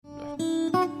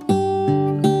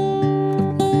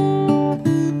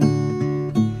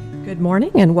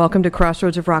morning and welcome to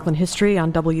Crossroads of Rockland History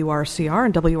on WRCR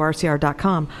and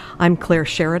WRCR.com. I'm Claire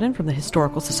Sheridan from the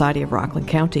Historical Society of Rockland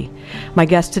County. My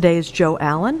guest today is Joe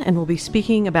Allen, and we'll be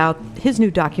speaking about his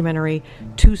new documentary,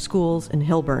 Two Schools in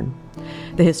Hillburn.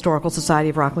 The Historical Society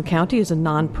of Rockland County is a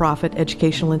nonprofit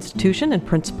educational institution and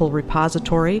principal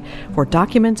repository for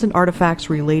documents and artifacts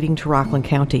relating to Rockland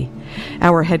County.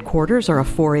 Our headquarters are a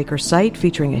 4-acre site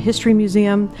featuring a history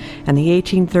museum and the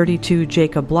 1832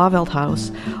 Jacob Blauvelt House,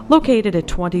 located at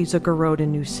 20 Zucker Road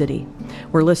in New City.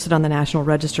 We're listed on the National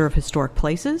Register of Historic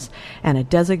Places and a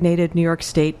designated New York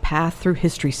State Path Through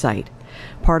History site.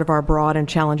 Part of our broad and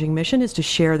challenging mission is to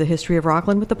share the history of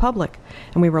Rockland with the public,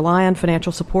 and we rely on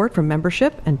financial support from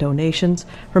membership and donations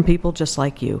from people just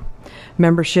like you.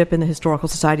 Membership in the Historical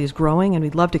Society is growing, and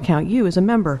we'd love to count you as a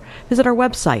member. Visit our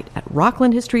website at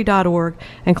rocklandhistory.org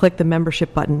and click the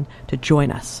membership button to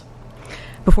join us.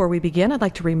 Before we begin, I'd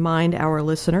like to remind our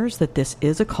listeners that this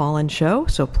is a call-in show,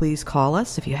 so please call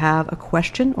us if you have a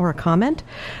question or a comment.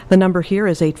 The number here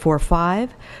is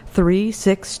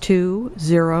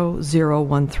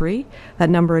 845-362-0013. That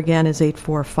number again is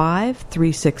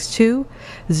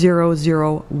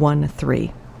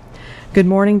 845-362-0013. Good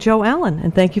morning, Joe Allen,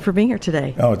 and thank you for being here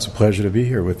today. Oh, it's a pleasure to be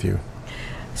here with you.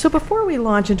 So before we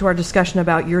launch into our discussion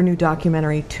about your new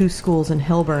documentary, Two Schools in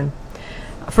Hillburn,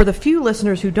 for the few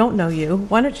listeners who don't know you,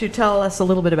 why don't you tell us a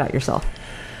little bit about yourself?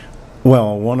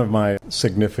 Well, one of my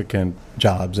significant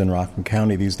jobs in Rockland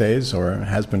County these days, or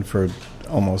has been for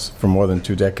more than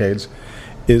 2 decades,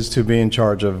 is to be in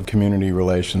charge of community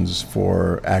relations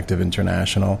for Active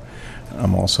International.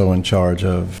 I'm also in charge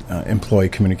of employee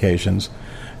communications,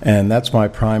 and that's my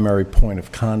primary point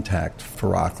of contact for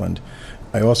Rockland.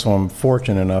 I also am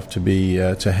fortunate enough to be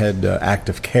to head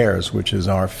Active Cares, which is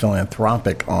our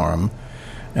philanthropic arm.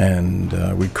 And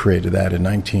we created that in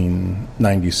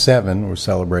 1997. We're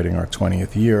celebrating our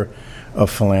 20th year of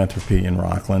philanthropy in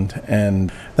Rockland.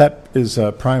 And that is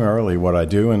primarily what I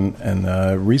do.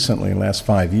 And recently, last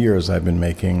 5 years, I've been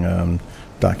making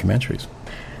documentaries.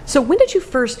 So when did you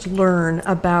first learn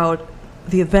about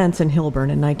the events in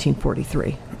Hillburn in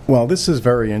 1943? Well, this is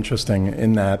very interesting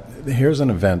in that here's an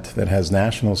event that has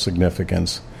national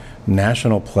significance,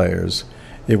 national players.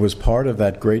 It was part of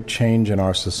that great change in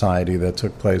our society that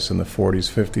took place in the 40s,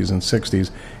 50s, and 60s.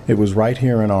 It was right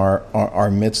here in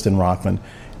our midst in Rockland,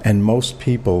 and most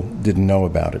people didn't know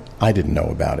about it. I didn't know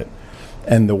about it.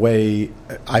 And the way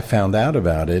I found out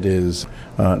about it is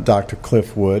Dr.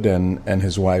 Cliff Wood and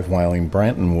his wife, Wileen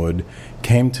Branton Wood,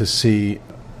 came to see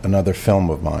another film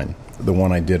of mine, the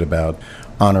one I did about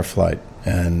honor flight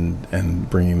and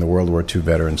bringing the World War II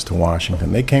veterans to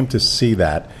Washington. They came to see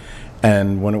that.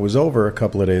 And when it was over, a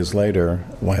couple of days later,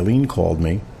 Wileen called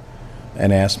me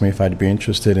and asked me if I'd be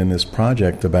interested in this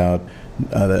project about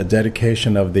the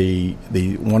dedication of the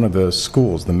one of the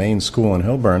schools, the main school in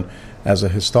Hillburn, as a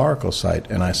historical site.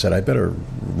 And I said, I better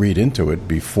read into it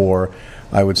before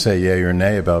I would say yay or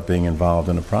nay about being involved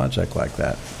in a project like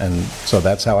that. And so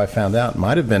that's how I found out. It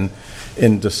might have been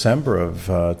in December of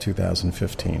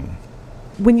 2015.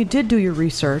 When you did do your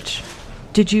research,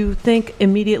 did you think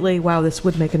immediately, wow, this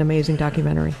would make an amazing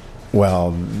documentary?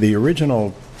 Well, the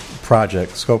original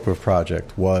scope of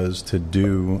project was to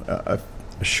do a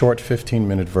short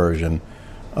 15-minute version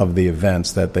of the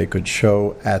events that they could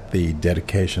show at the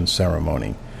dedication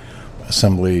ceremony.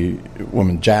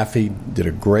 Assemblywoman Jaffe did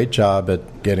a great job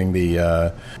at getting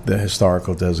the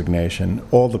historical designation.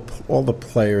 All the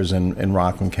players in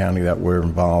Rockland County that were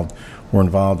involved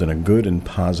in a good and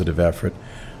positive effort.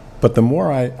 But the more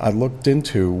I looked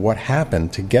into what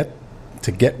happened to get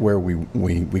where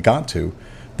we got to,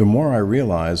 the more I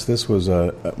realized this was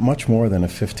a much more than a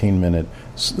 15-minute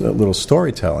little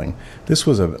storytelling. This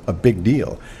was a big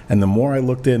deal. And the more I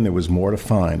looked in, there was more to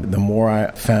find. The more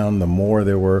I found, the more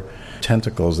there were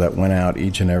tentacles that went out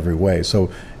each and every way.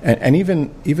 So, and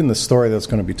even the story that's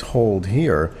going to be told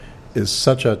here is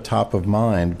such a top of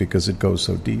mind because it goes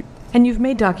so deep. And you've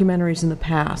made documentaries in the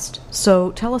past,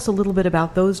 so tell us a little bit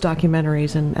about those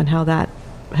documentaries and how that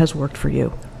has worked for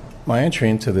you. My entry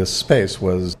into this space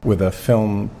was with a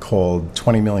film called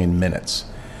 20 Million Minutes,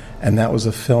 and that was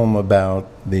a film about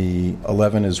the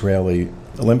 11 Israeli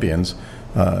Olympians.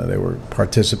 They were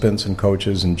participants and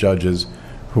coaches and judges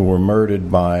who were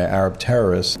murdered by Arab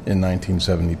terrorists in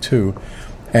 1972,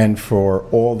 and for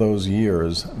all those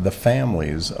years, the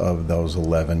families of those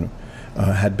 11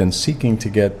 had been seeking to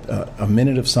get a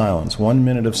minute of silence, 1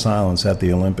 minute of silence at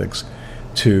the Olympics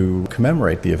to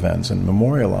commemorate the events and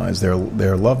memorialize their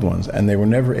loved ones, and they were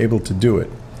never able to do it.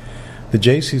 the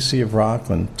JCC of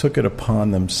Rockland took it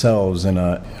upon themselves in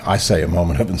a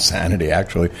moment of insanity,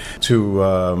 actually,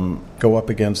 to go up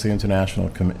against the International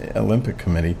Olympic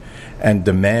Committee and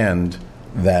demand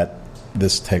that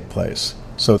this take place.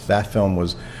 So that film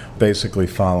was basically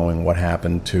following what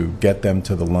happened to get them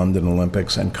to the London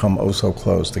Olympics and come oh so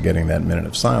close to getting that minute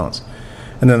of silence.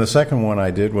 And then the second one I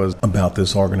did was about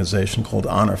this organization called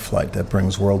Honor Flight that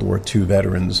brings World War II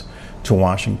veterans to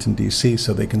Washington, D.C.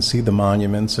 so they can see the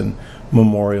monuments and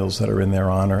memorials that are in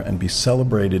their honor and be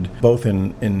celebrated both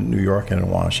in New York and in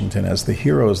Washington as the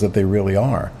heroes that they really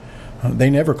are.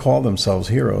 They never call themselves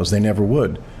heroes. They never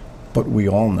would. But we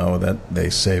all know that they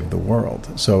saved the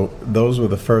world. So those were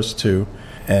the first two.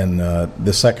 And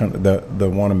the second, the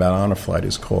one about Honor Flight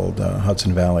is called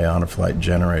Hudson Valley Honor Flight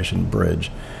Generation Bridge.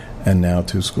 And now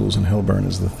Two Schools in Hillburn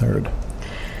is the third.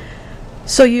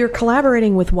 So you're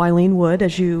collaborating with Wileen Wood,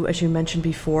 as you mentioned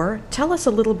before. Tell us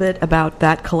a little bit about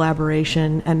that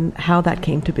collaboration and how that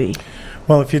came to be.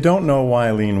 Well, if you don't know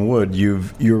Wileen Wood,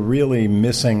 you're really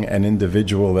missing an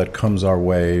individual that comes our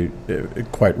way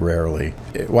quite rarely.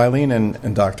 Wileen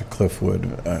and Dr. Cliff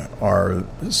Wood are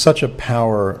such a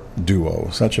power duo,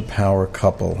 such a power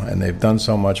couple, and they've done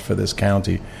so much for this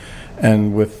county.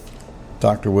 And with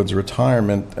Dr. Wood's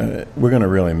retirement, we're going to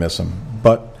really miss him.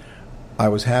 But I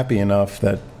was happy enough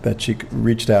that she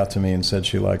reached out to me and said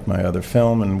she liked my other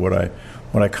film and would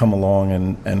I come along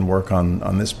and work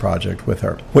on this project with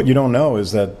her. What you don't know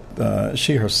is that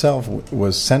she herself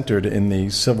was centered in the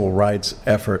civil rights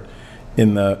effort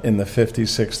in the 50s,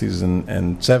 60s,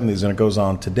 and 70s, and it goes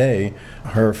on today.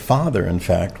 Her father, in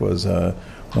fact, was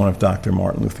one of Dr.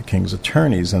 Martin Luther King's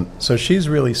attorneys, and so she's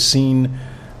really seen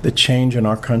the change in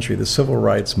our country, the civil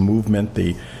rights movement,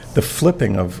 the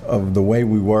flipping of the way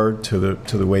we were to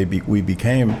the way we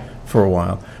became for a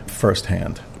while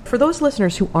firsthand. For those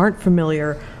listeners who aren't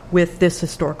familiar with this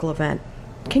historical event,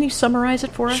 can you summarize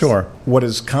it for us? Sure. What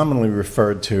is commonly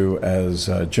referred to as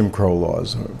Jim Crow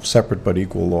laws, separate but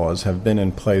equal laws, had been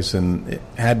in place in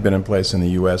the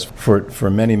U.S. for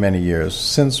many, many years,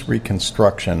 since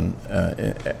Reconstruction,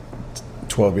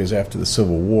 12 years after the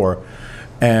Civil War.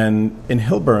 And in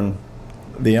Hillburn,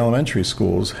 the elementary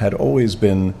schools had always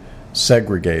been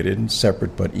segregated,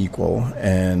 separate but equal,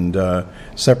 and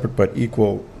separate but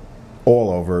equal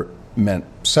all over meant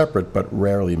separate but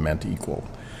rarely meant equal.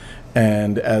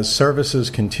 And as services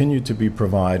continued to be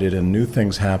provided and new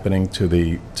things happening to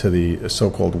the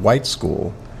so-called white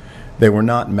school, they were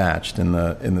not matched in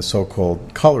the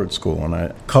so-called colored school.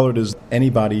 And colored is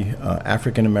anybody,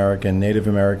 African American, Native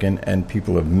American, and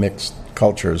people of mixed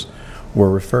cultures were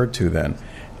referred to then.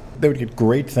 They would get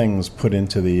great things put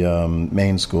into the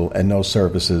main school and no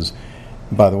services,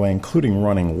 by the way, including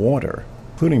running water,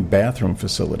 including bathroom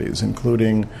facilities,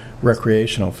 including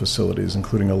recreational facilities,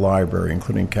 including a library,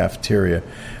 including cafeteria.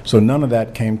 So none of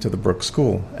that came to the Brooks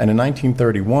School. And in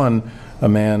 1931, a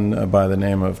man by the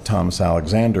name of Thomas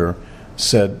Alexander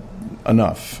said,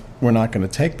 enough, we're not going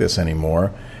to take this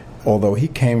anymore, although he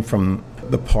came from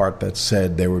the part that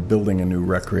said they were building a new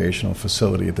recreational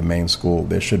facility at the main school.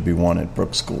 There should be one at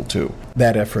Brooks School, too.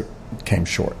 That effort came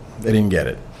short. They didn't get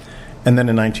it. And then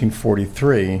in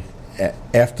 1943,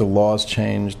 after laws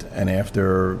changed and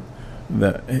after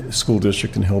the school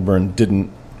district in Hillburn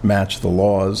didn't match the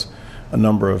laws, a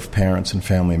number of parents and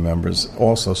family members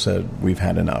also said, we've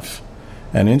had enough.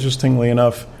 And interestingly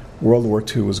enough, World War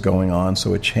II was going on,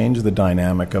 so it changed the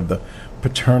dynamic of the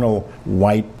paternal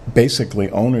white, basically,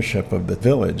 ownership of the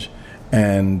village.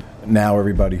 And now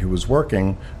everybody who was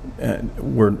working,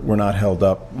 we're not held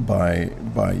up by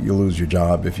you lose your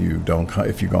job if you go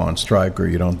on strike or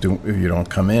if you don't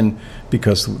come in,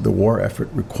 because the war effort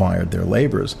required their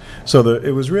labors. So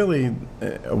it was really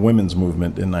a women's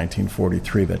movement in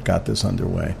 1943 that got this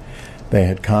underway. They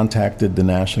had contacted the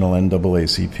National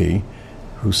NAACP,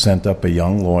 who sent up a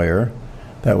young lawyer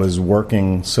that was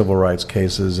working civil rights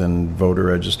cases and voter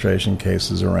registration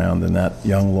cases around, and that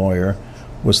young lawyer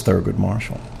was Thurgood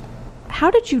Marshall.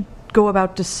 How did you go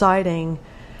about deciding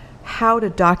how to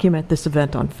document this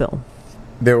event on film?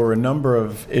 There were a number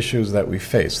of issues that we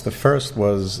faced. The first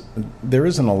was there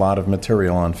isn't a lot of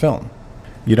material on film.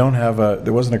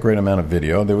 There wasn't a great amount of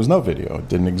video. There was no video. It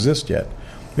didn't exist yet.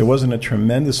 There wasn't a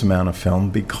tremendous amount of film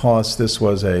because this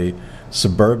was a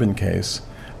suburban case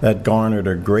that garnered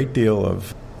a great deal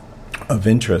of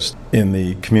interest in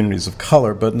the communities of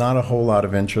color, but not a whole lot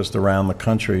of interest around the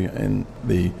country in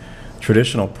the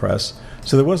traditional press.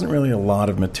 So there wasn't really a lot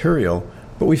of material,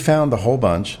 but we found a whole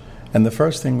bunch. And the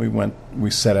first thing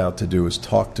we set out to do is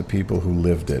talk to people who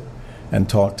lived it, and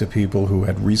talk to people who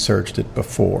had researched it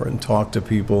before, and talk to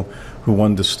people who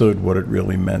understood what it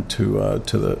really meant to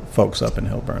the folks up in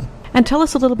Hillburn. And tell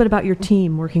us a little bit about your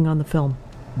team working on the film.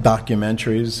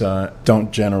 Documentaries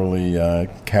don't generally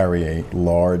carry a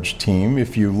large team.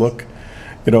 If you look,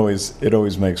 it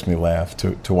always makes me laugh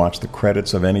to watch the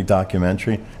credits of any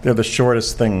documentary. They're the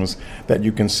shortest things that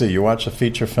you can see. You watch a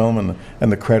feature film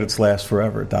and the credits last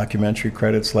forever. Documentary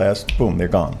credits last, boom, they're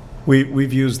gone.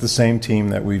 We've used the same team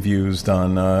that we've used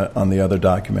on the other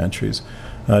documentaries.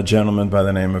 A gentleman by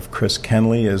the name of Chris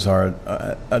Kenley is our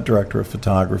director of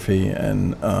photography,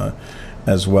 and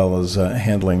as well as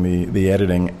handling the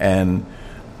editing. And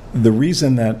the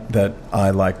reason that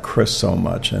I like Chris so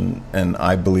much, and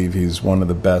I believe he's one of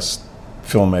the best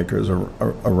filmmakers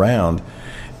around,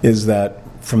 is that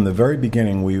from the very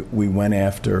beginning we went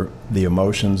after the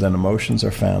emotions, and emotions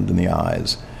are found in the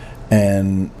eyes.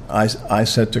 And I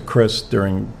said to Chris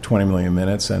during 20 Million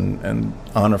Minutes and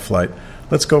Honor Flight,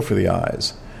 let's go for the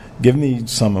eyes. Give me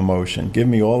some emotion. Give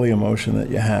me all the emotion that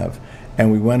you have.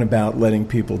 And we went about letting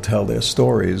people tell their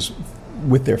stories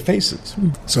with their faces.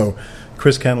 So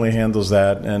Chris Kenley handles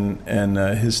that, and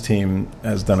his team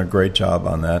has done a great job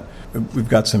on that. We've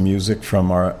got some music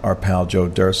from our pal Joe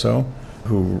Durso,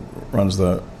 who runs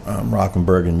the Rockland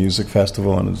Bergen Music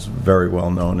Festival and is very well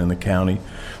known in the county.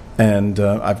 And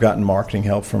I've gotten marketing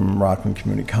help from Rockland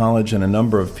Community College and a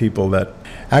number of people that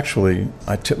actually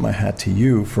I tip my hat to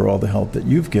you for all the help that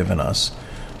you've given us.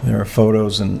 There are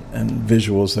photos and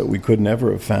visuals that we could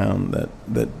never have found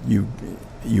that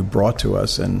you brought to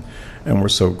us and were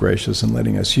so gracious in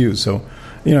letting us use. So,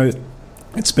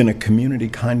 it's been a community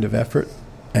kind of effort,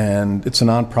 and it's a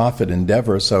nonprofit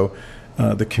endeavor, so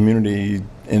the community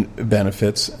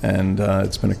benefits, and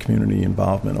it's been a community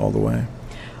involvement all the way.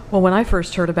 Well, when I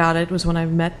first heard about it was when I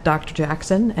met Dr.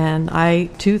 Jackson, and I,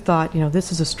 too, thought,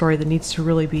 this is a story that needs to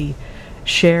really be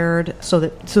shared so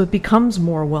it becomes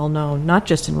more well-known, not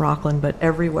just in Rockland, but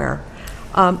everywhere.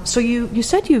 So you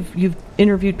said you've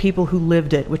interviewed people who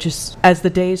lived it, which is, as the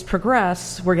days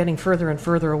progress, we're getting further and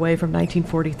further away from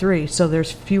 1943, so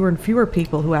there's fewer and fewer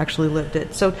people who actually lived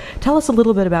it. So tell us a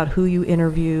little bit about who you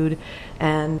interviewed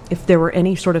and if there were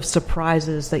any sort of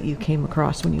surprises that you came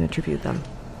across when you interviewed them.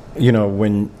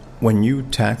 When you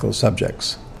tackle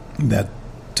subjects that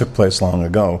took place long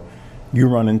ago, you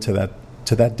run into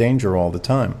that danger all the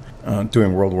time.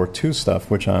 Doing World War II stuff,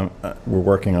 which we're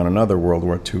working on another World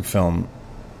War II film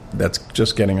that's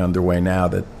just getting underway now,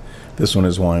 that this one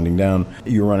is winding down.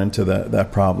 You run into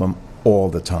that problem all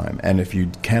the time. And if you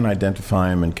can identify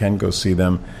them and can go see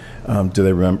them, do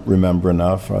they remember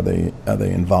enough? Are they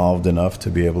involved enough to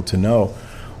be able to know?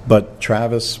 But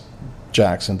Travis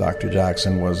Jackson, Dr.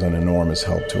 Jackson, was an enormous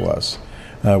help to us.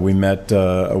 We met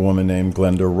a woman named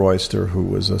Glenda Royster, who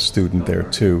was a student there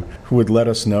too, who let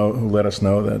us know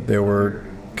that there were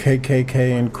KKK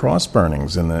and cross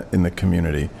burnings in the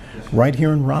community, right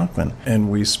here in Rockland.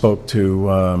 And we spoke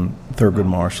to Thurgood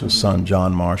Marshall's son,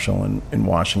 John Marshall, in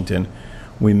Washington.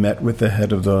 We met with the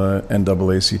head of the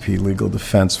NAACP Legal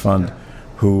Defense Fund,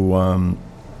 who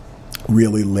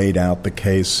really laid out the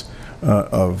case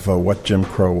of what Jim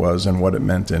Crow was and what it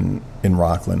meant in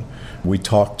Rockland. We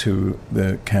talked to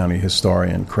the county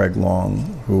historian, Craig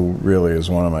Long, who really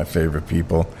is one of my favorite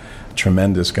people,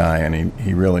 tremendous guy, and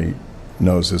he really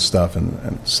knows his stuff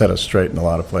and set us straight in a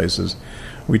lot of places.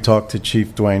 We talked to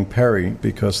Chief Dwayne Perry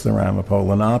because the Ramapo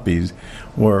Lenapes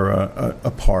were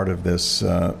a part of this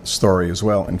story as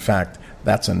well. In fact,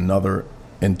 that's another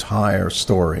entire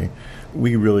story.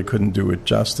 We really couldn't do it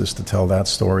justice to tell that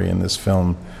story in this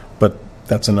film, but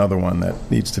that's another one that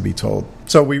needs to be told.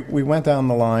 So we went down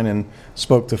the line and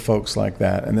spoke to folks like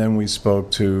that, and then we spoke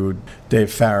to Dave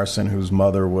Farrison, whose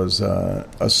mother was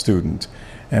a student,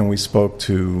 and we spoke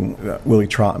to Willie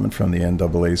Trotman from the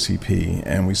NAACP,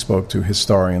 and we spoke to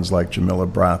historians like Jamila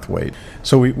Brathwaite.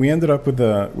 So we ended up with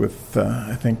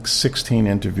I think 16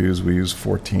 interviews. We used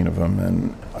 14 of them,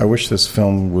 and I wish this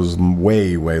film was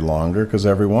way, way longer, because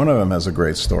every one of them has a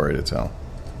great story to tell.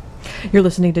 You're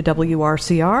listening to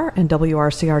WRCR and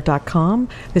WRCR.com.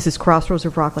 This is Crossroads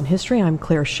of Rockland History. I'm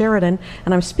Claire Sheridan,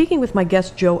 and I'm speaking with my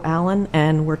guest, Joe Allen,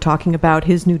 and we're talking about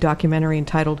his new documentary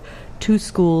entitled Two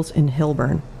Schools in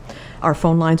Hillburn. Our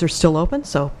phone lines are still open,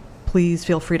 so please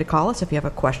feel free to call us if you have a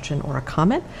question or a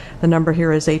comment. The number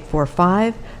here is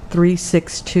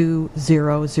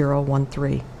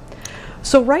 845-362-0013.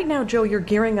 So right now, Joe, you're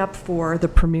gearing up for the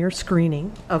premiere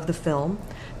screening of the film.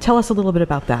 Tell us a little bit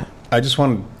about that. I just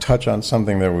want to touch on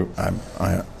something that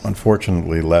I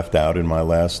unfortunately left out in my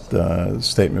last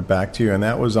statement back to you, and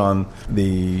that was on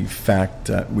the fact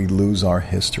that we lose our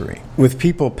history. With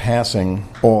people passing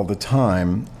all the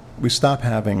time, we stop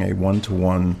having a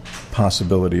one-to-one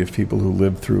possibility of people who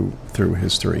lived through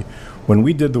history. When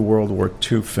we did the World War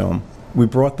II film, we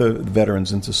brought the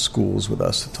veterans into schools with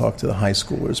us to talk to the high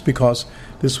schoolers because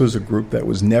this was a group that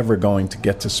was never going to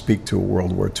get to speak to a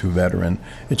World War II veteran.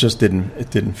 It just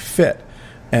didn't fit.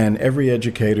 And every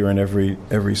educator and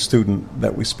every student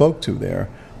that we spoke to there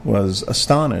was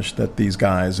astonished that these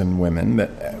guys and women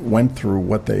that went through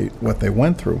what they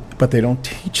went through, but they don't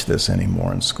teach this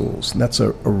anymore in schools. And that's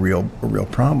a real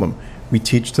problem. We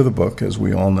teach to the book, as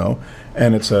we all know,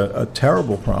 and it's a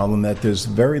terrible problem that there's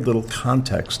very little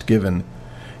context given.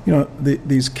 You know,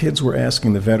 these kids were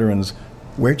asking the veterans,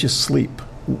 "Where'd you sleep?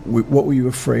 What were you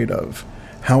afraid of?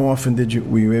 How often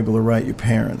were you able to write your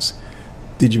parents?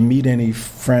 Did you meet any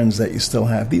friends that you still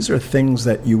have?" These are things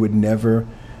that you would never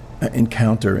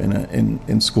encounter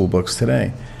in school books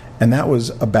today. And that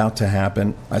was about to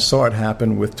happen. I saw it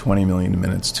happen with 20 Million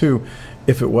Minutes, too.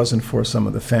 If it wasn't for some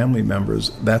of the family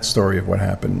members, that story of what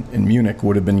happened in Munich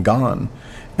would have been gone.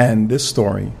 And this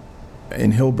story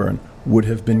in Hilburn would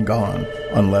have been gone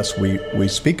unless we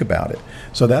speak about it.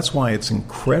 So that's why it's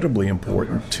incredibly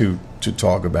important to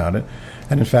talk about it.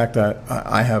 And in fact,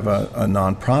 I have a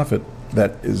nonprofit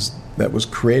that was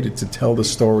created to tell the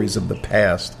stories of the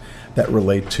past that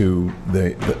relate to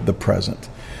the present.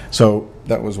 So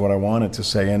that was what I wanted to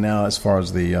say. And now, as far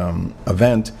as the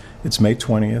event, it's May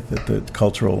 20th at the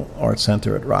Cultural Arts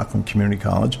Center at Rockland Community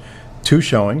College. 2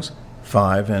 showings,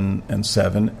 5 and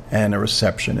 7, and a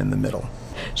reception in the middle.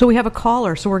 So we have a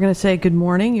caller, so we're going to say good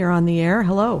morning. You're on the air.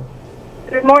 Hello.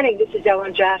 Good morning. This is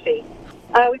Ellen Jaffe.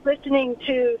 I was listening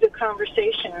to the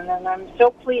conversation, and I'm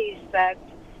so pleased that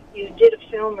you did a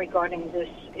film regarding this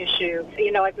issue.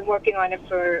 You know, I've been working on it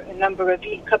for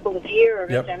a couple of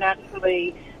years, Yep. and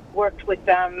actually worked with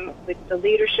them, with the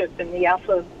leadership in the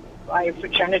Alpha Phi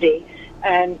fraternity,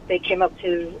 and they came up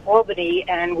to Albany,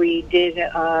 and we did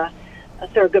a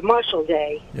Thurgood Marshall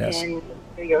Day in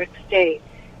New York State.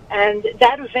 And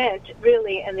that event,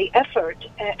 really, and the effort,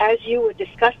 as you were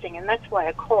discussing, and that's why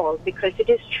I called, because it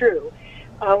is true.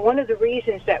 One of the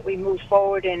reasons that we moved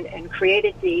forward and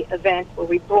created the event where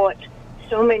we brought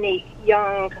so many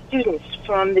young students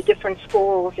from the different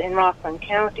schools in Rockland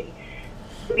County,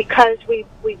 because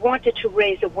we wanted to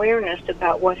raise awareness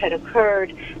about what had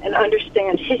occurred and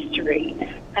understand history,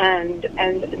 and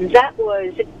that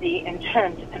was the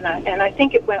intent. And I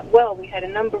think it went well. We had a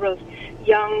number of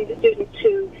young students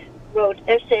who wrote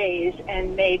essays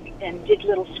and did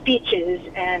little speeches,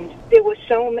 and there was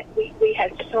we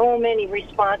had so many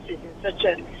responses in such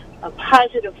a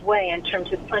positive way in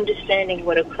terms of understanding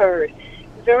what occurred.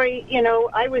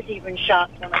 I was even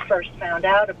shocked when I first found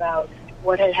out about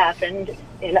what had happened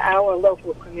in our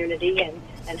local community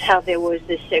and how there was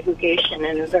this segregation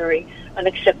in a very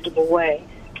unacceptable way.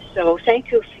 So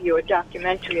thank you for your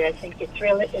documentary. I think it's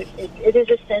really it is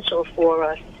essential for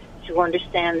us to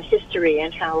understand history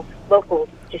and how local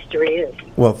history is.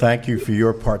 Well, thank you for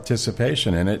your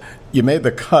participation in it. You made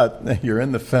the cut. You're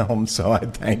in the film, so I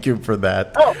thank you for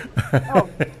that. Oh.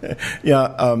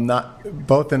 Yeah, not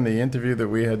both in the interview that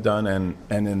we had done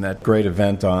and in that great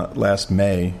event last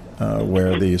May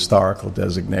where the historical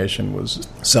designation was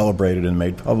celebrated and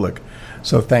made public.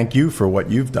 So thank you for what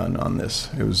you've done on this.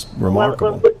 It was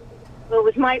remarkable. Well,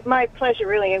 it was my pleasure,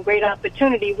 really, and great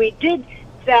opportunity. We did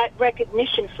that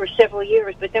recognition for several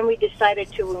years, but then we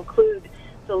decided to include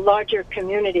the larger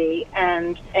community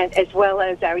and as well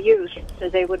as our youth, so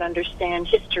they would understand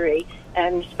history,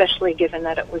 and especially given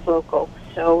that it was local.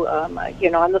 So,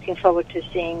 I'm looking forward to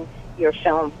seeing your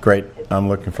film. Great. I'm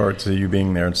looking forward to you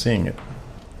being there and seeing it.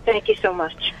 Thank you so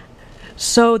much.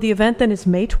 So the event then is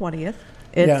May 20th.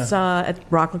 It's at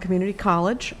Rockland Community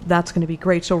College. That's going to be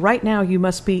great. So right now you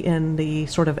must be in the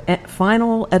sort of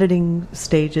final editing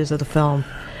stages of the film.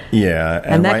 Yeah.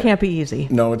 And that can't be easy.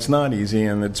 No, it's not easy,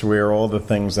 and it's where all the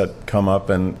things that come up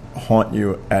and haunt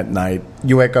you at night.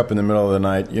 You wake up in the middle of the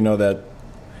night, you know that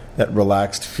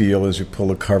relaxed feel as you pull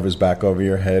the covers back over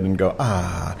your head and go,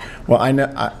 Well,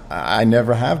 I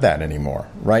never have that anymore.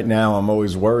 Right now I'm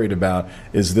always worried about,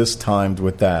 is this timed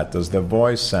with that? Does the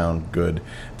voice sound good?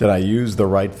 Did I use the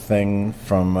right thing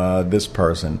from this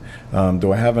person?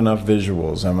 Do I have enough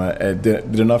visuals?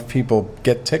 Did enough people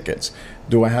get tickets?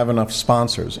 Do I have enough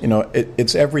sponsors?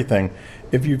 It's everything.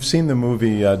 If you've seen the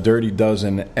movie Dirty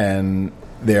Dozen and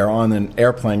they're on an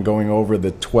airplane going over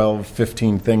the 12,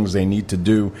 15 things they need to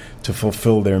do to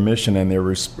fulfill their mission, and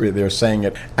they're saying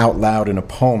it out loud in a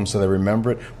poem so they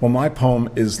remember it. Well, my poem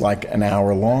is like an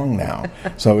hour long now.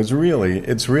 So it's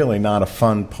really not a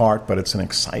fun part, but it's an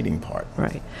exciting part.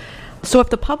 Right. So if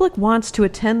the public wants to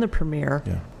attend the premiere,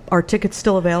 are tickets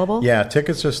still available? Yeah,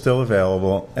 tickets are still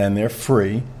available, and they're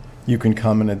free. you can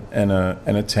come and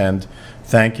attend.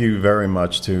 Thank you very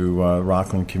much to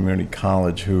Rockland Community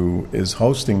College, who is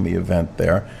hosting the event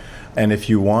there. And if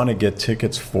you want to get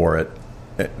tickets for it,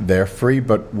 they're free,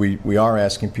 but we are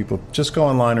asking people, just go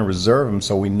online and reserve them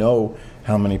so we know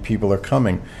how many people are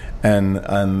coming.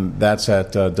 And that's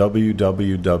at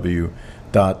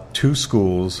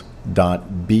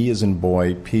www.twoschools.b as in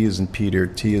boy, p as in Peter,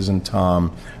 t as in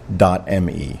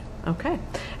Tom.me. Okay.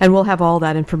 And we'll have all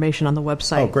that information on the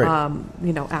website, oh, great.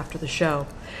 After the show.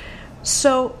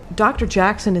 So Dr.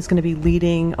 Jackson is going to be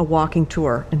leading a walking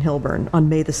tour in Hillburn on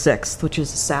May the 6th, which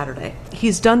is a Saturday.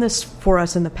 He's done this for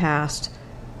us in the past.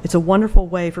 It's a wonderful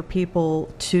way for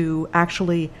people to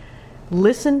actually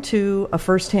listen to a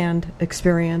firsthand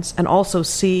experience and also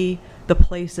see the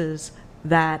places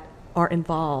that are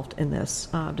involved in this.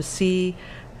 To see,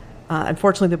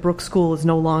 unfortunately, the Brooks School is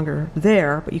no longer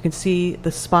there, but you can see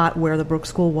the spot where the Brooks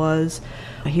School was.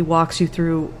 He walks you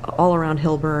through all around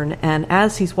Hillburn, and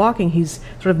as he's walking, he's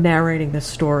sort of narrating this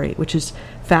story, which is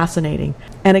fascinating.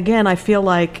 And again, I feel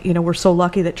like, we're so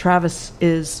lucky that Travis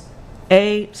is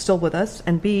A, still with us,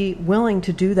 and B, willing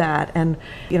to do that. And,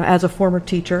 as a former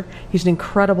teacher, he's an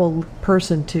incredible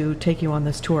person to take you on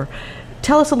this tour.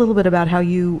 Tell us a little bit about how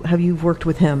you've worked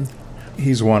with him.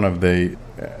 He's one of the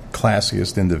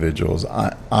classiest individuals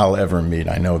I'll ever meet.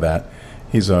 I know that.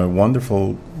 He's a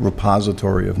wonderful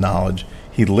repository of knowledge.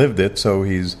 He lived it, so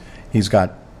he's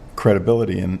got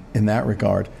credibility in that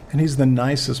regard. And he's the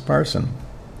nicest person.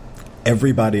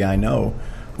 Everybody I know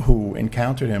who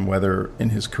encountered him, whether in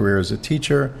his career as a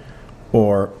teacher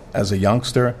or as a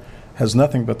youngster, has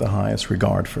nothing but the highest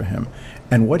regard for him.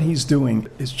 And what he's doing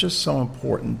is just so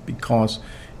important because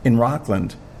in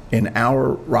Rockland, in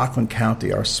our Rockland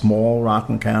County, our small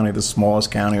Rockland County, the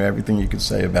smallest county, everything you could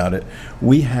say about it,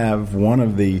 we have one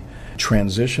of the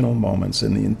transitional moments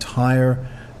in the entire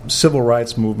civil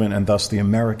rights movement and thus the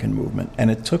American movement. And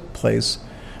it took place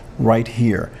right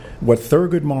here. What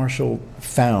Thurgood Marshall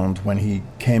found when he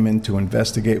came in to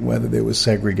investigate whether there was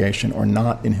segregation or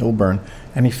not in Hillburn,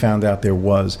 and he found out there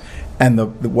was, and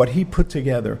what he put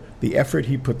together, the effort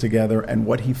he put together, and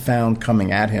what he found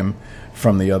coming at him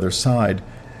from the other side,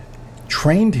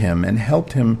 trained him and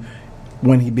helped him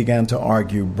when he began to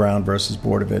argue Brown versus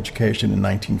Board of Education in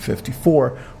 1954,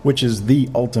 which is the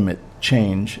ultimate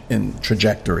change in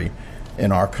trajectory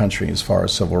in our country as far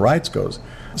as civil rights goes.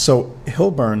 So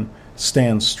Hillburn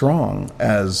stands strong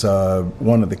as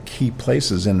one of the key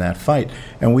places in that fight.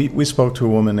 And we spoke to a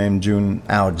woman named June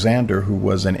Alexander, who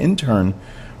was an intern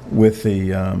with the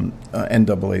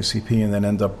NAACP and then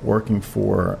ended up working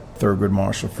for Thurgood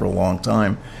Marshall for a long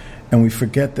time. And we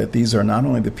forget that these are not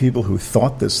only the people who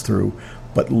thought this through,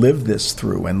 but lived this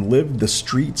through and lived the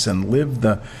streets and lived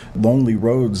the lonely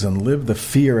roads and lived the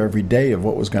fear every day of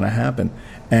what was going to happen.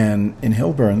 And in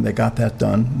Hillburn, they got that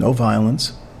done. No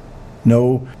violence,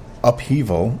 no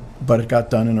upheaval, but it got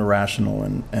done in a rational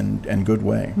and good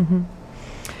way. Mm-hmm.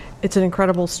 It's an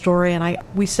incredible story, and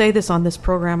we say this on this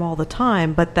program all the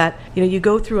time, but that you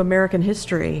go through American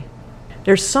history,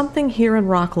 there's something here in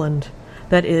Rockland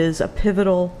that is a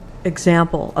pivotal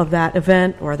example of that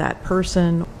event or that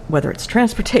person, whether it's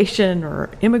transportation or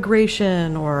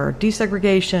immigration or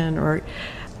desegregation, or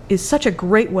is such a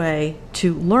great way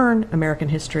to learn American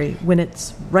history when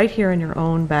it's right here in your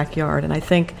own backyard. And I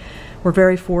think we're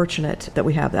very fortunate that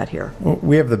we have that here. Well,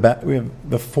 we have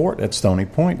the fort at Stony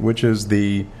Point, which is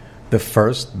the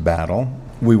first battle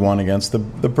we won against the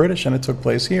British, and it took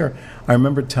place here. I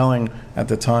remember telling at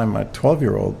the time my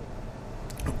 12-year-old,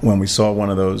 when we saw one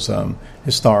of those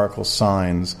historical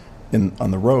signs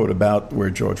on the road about where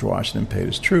George Washington paid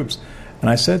his troops, and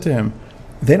I said to him,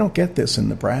 they don't get this in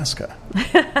Nebraska.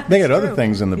 They get other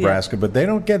things in Nebraska, but they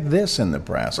don't get this in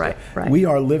Nebraska. Right. We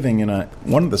are living in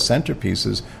one of the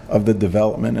centerpieces of the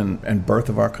development and birth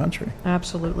of our country.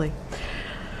 Absolutely.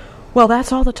 Well,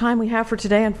 that's all the time we have for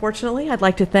today, unfortunately. I'd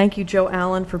like to thank you, Joe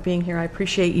Allen, for being here. I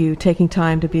appreciate you taking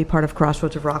time to be part of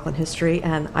Crossroads of Rockland History,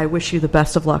 and I wish you the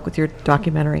best of luck with your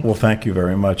documentary. Well, thank you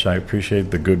very much. I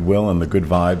appreciate the goodwill and the good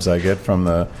vibes I get from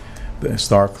the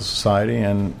Historical Society,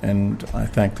 and I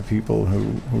thank the people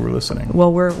who are listening.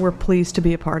 Well, we're pleased to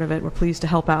be a part of it. We're pleased to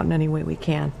help out in any way we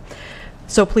can.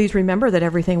 So please remember that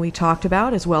everything we talked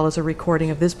about, as well as a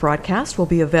recording of this broadcast, will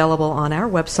be available on our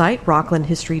website,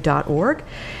 rocklandhistory.org.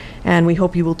 And we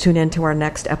hope you will tune in to our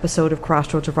next episode of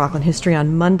Crossroads of Rockland History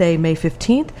on Monday, May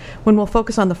 15th, when we'll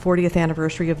focus on the 40th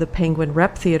anniversary of the Penguin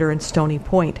Rep Theater in Stony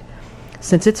Point.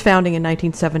 Since its founding in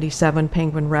 1977,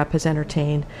 Penguin Rep has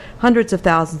entertained hundreds of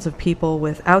thousands of people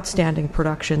with outstanding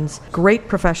productions, great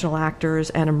professional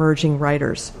actors, and emerging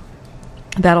writers.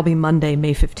 That'll be Monday,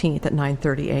 May 15th at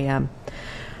 9:30 a.m.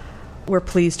 We're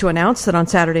pleased to announce that on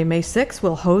Saturday, May 6th,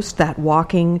 we'll host that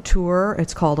walking tour.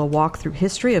 It's called A Walk Through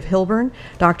History of Hilburn.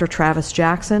 Dr. Travis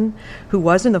Jackson, who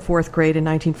was in the 4th grade in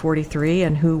 1943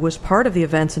 and who was part of the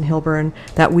events in Hilburn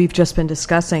that we've just been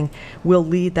discussing, will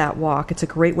lead that walk. It's a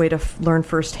great way to learn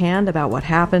firsthand about what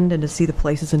happened and to see the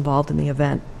places involved in the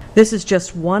event. This is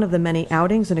just one of the many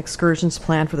outings and excursions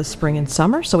planned for the spring and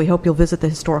summer, so we hope you'll visit the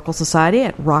Historical Society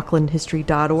at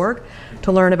rocklandhistory.org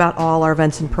to learn about all our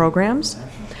events and programs.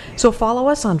 So follow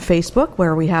us on Facebook,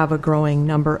 where we have a growing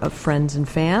number of friends and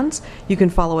fans. You can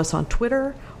follow us on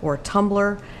Twitter or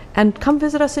Tumblr, and come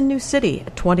visit us in New City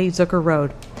at 20 Zucker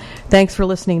Road. Thanks for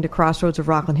listening to Crossroads of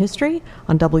Rockland History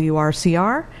on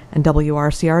WRCR and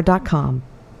WRCR.com.